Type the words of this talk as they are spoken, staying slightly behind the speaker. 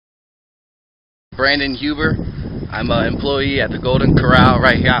Brandon Huber. I'm an employee at the Golden Corral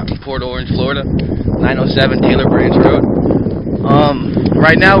right here out in Port Orange, Florida, 907 Taylor Branch Road.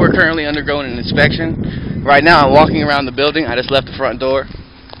 Right now we're currently undergoing an inspection. Right now I'm walking around the building. I just left the front door.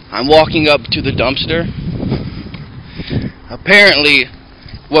 I'm walking up to the dumpster. Apparently,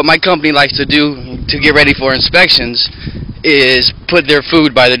 what my company likes to do to get ready for inspections is put their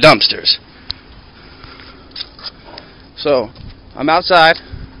food by the dumpsters. So, I'm outside.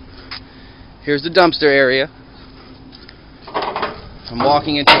 Here's the dumpster area. I'm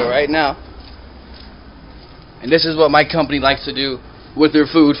walking into it right now. And this is what my company likes to do with their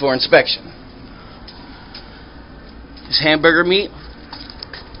food for inspection. This hamburger meat.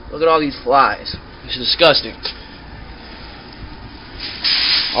 Look at all these flies. It's disgusting.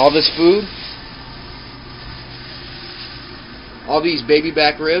 All this food. All these baby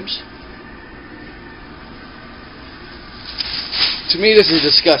back ribs. To me, this is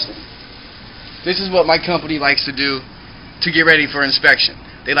disgusting. This is what my company likes to do to get ready for inspection.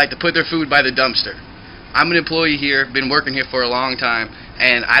 They like to put their food by the dumpster. I'm an employee here, been working here for a long time,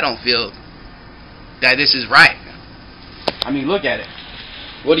 and I don't feel that this is right. I mean, look at it.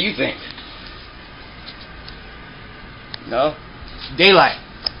 What do you think? No? Daylight.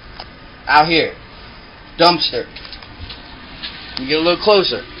 Out here. Dumpster. Let me get a little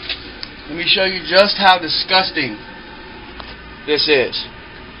closer. Let me show you just how disgusting this is.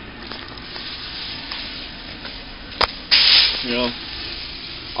 You know,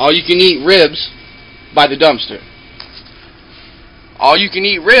 all you can eat ribs by the dumpster. All you can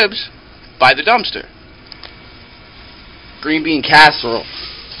eat ribs by the dumpster. Green bean casserole.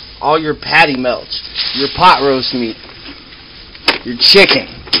 All your patty melts. Your pot roast meat. Your chicken.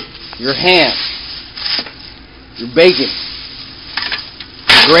 Your ham. Your bacon.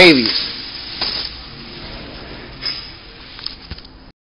 Your gravies.